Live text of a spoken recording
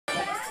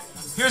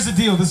Here's the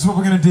deal. This is what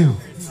we're gonna do.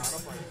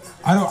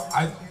 I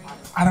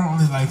don't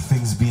really like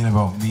things being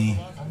about me.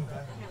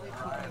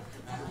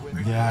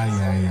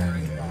 Yeah.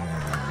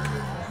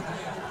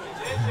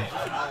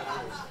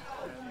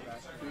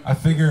 I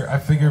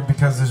figure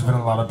because there's been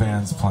a lot of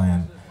bands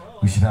playing,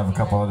 we should have a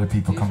couple other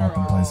people come up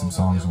and play some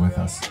songs with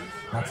us.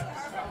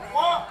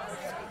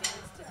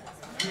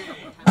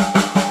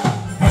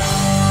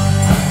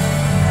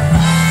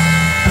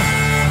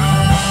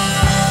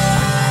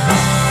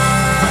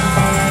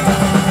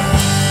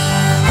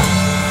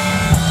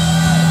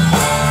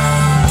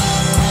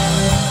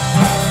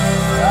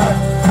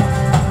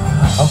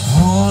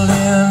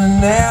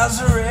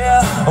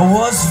 I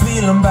was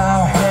feeling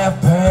about half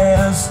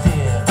past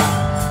it.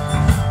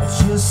 I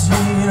just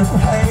need a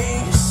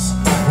place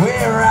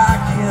where I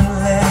can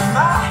let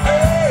my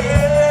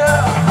hair.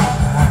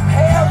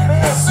 Hey,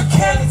 mister,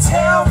 can you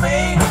tell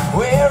me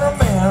where a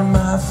man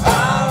might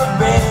find a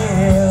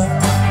bed?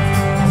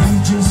 He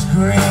just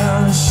grinned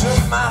and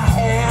shook my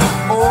hand.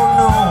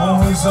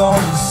 Oh no, is all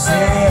he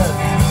said.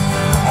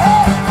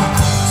 Hey,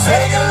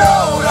 take a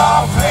load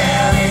off,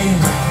 Annie.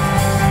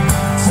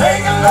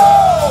 Take a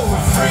load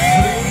free.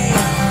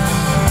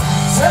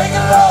 Take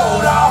a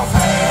load off,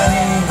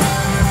 Annie.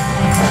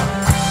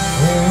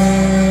 Hey,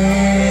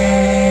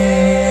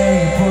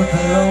 put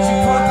the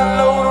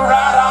load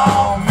right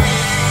on me.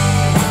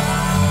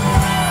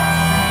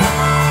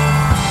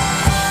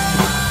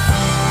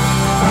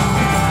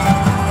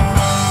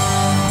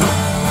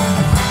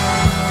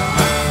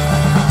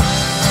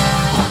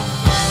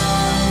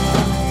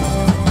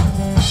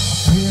 I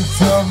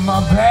picked up my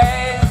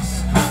bags.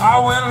 I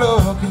went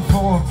looking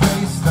for a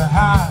place to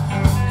hide.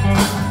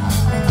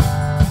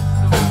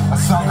 I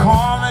saw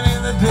Carmen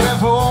and the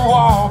devil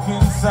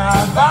walking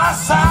side by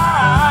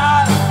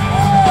side.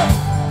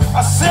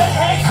 I said,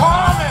 hey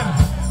Carmen,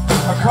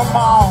 come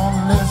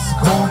on, let's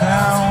go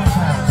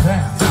downtown.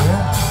 Yeah.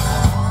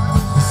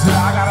 He said,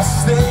 I gotta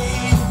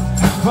stay,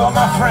 but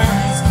my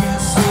friends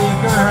can't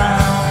stick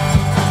around.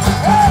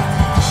 Hey.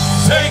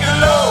 Take a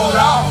load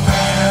off,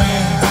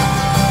 Annie.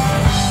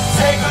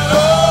 Take a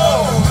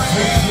load,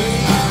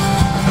 baby.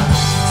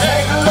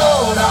 Take a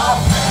load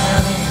off,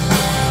 Annie.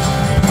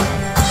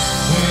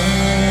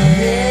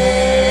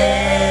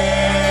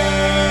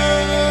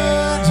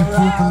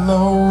 Put the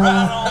load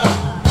right on.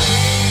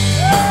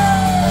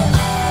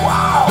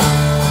 Wow.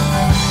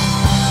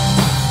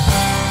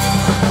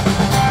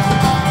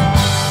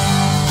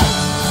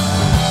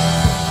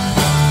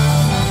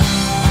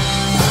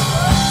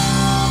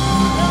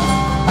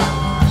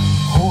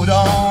 Hold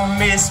on,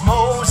 Miss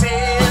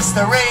Moses,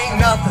 there ain't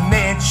nothing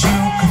that you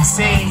can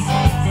say.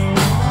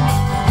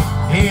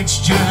 It's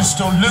just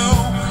a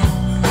Luke,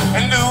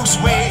 and Luke's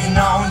waiting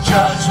on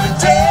Judgment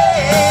Day.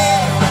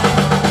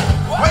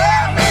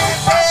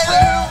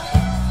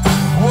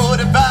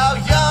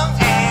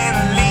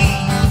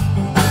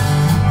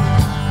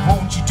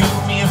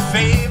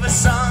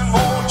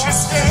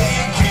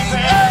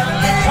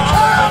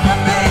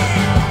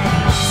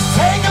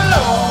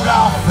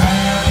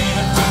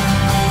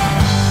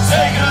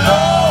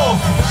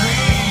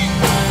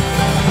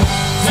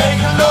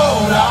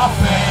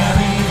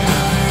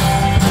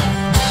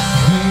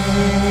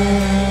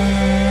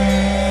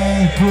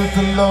 Put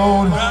the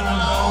load right on.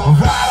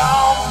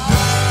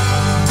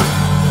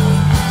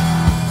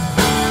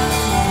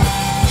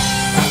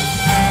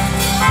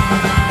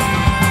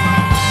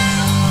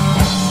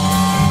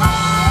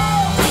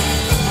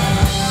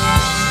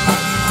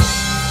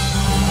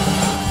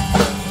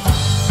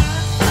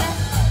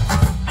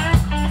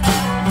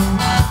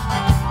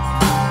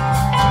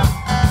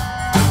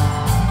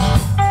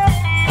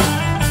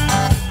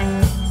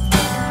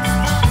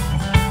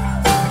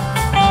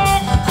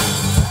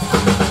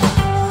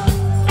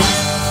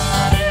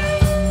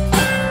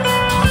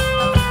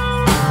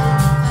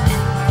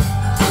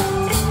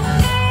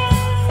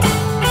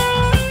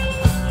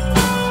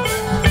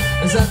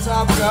 Is that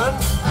Top Gun?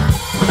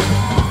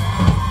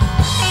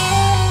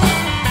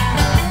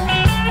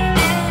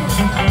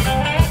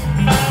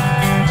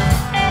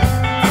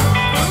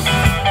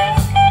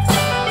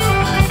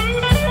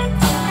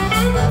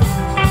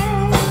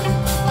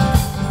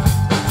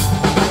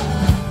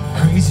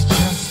 Crazy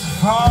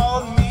just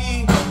called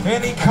me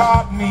and he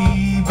caught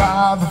me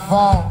by the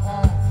fall.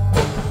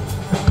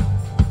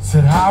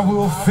 Said, I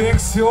will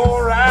fix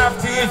your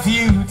raft if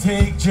you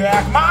take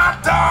Jack, my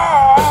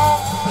dog.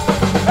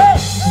 Hey,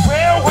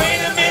 well, wait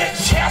a minute,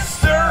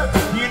 Chester.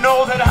 You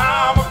know that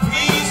I'm a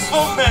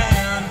peaceful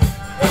man.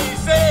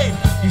 Hey,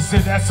 he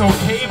said, that's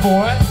okay,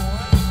 boy.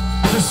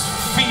 Just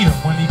feed him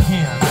when you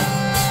can.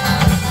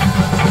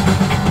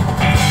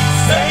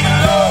 Take a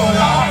load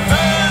off,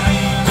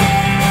 Annie.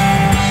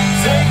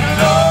 Take a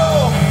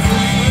load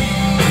free.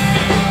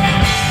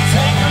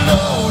 Take a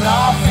load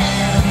off,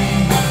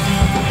 Annie.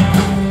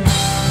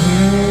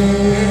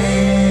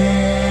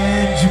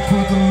 And you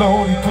put the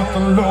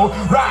load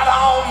right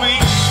on me.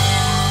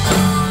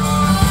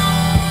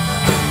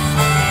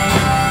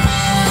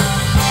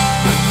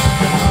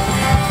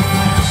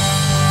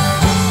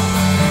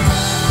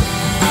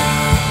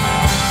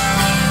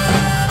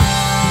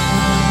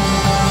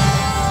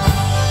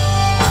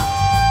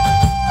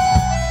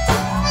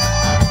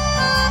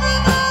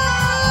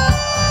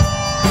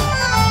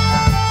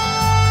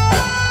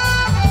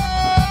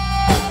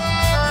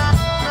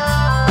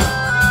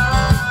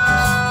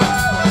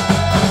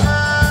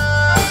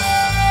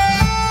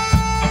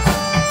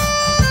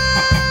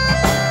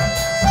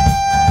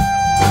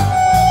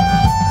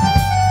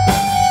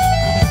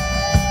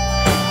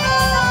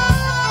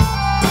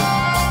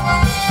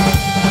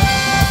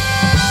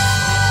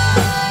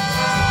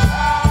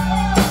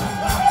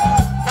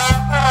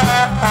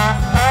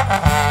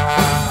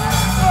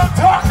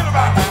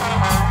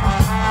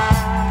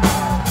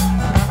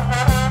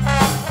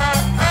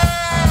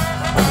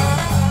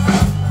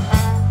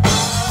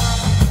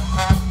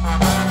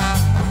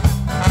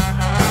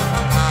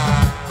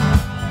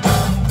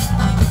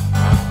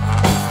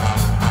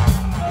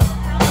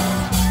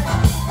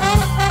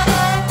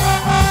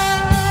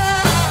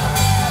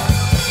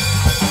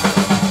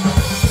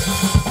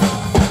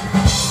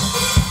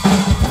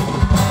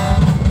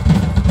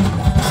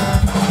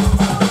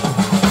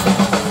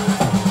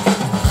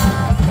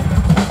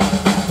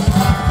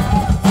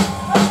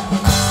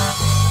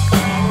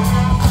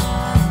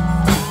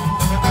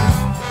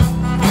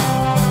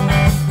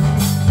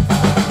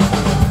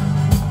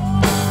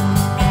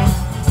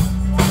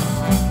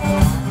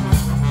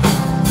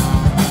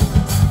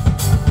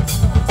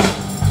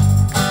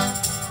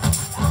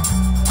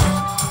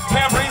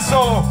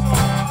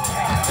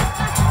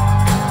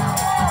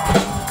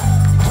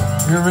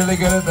 really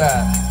good at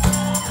that.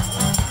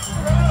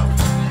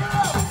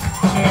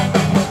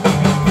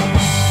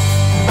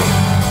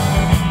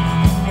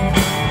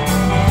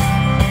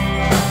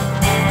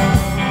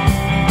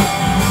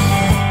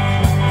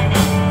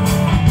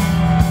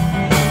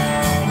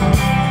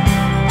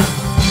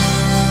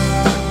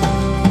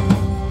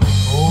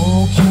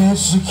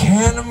 Catch a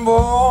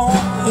cannonball,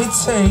 it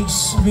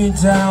takes me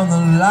down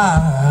the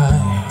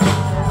line.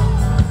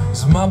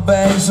 'Cause my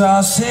bags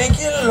are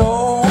sinking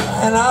low,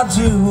 and I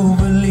do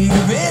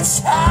believe it's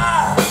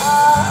time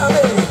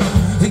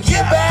to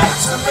get back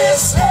to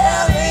Miss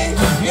Ellie.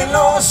 You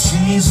know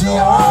she's the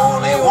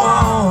only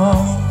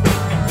one.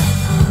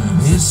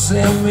 You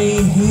sent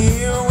me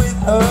here with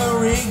her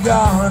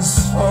regards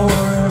for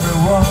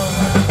everyone.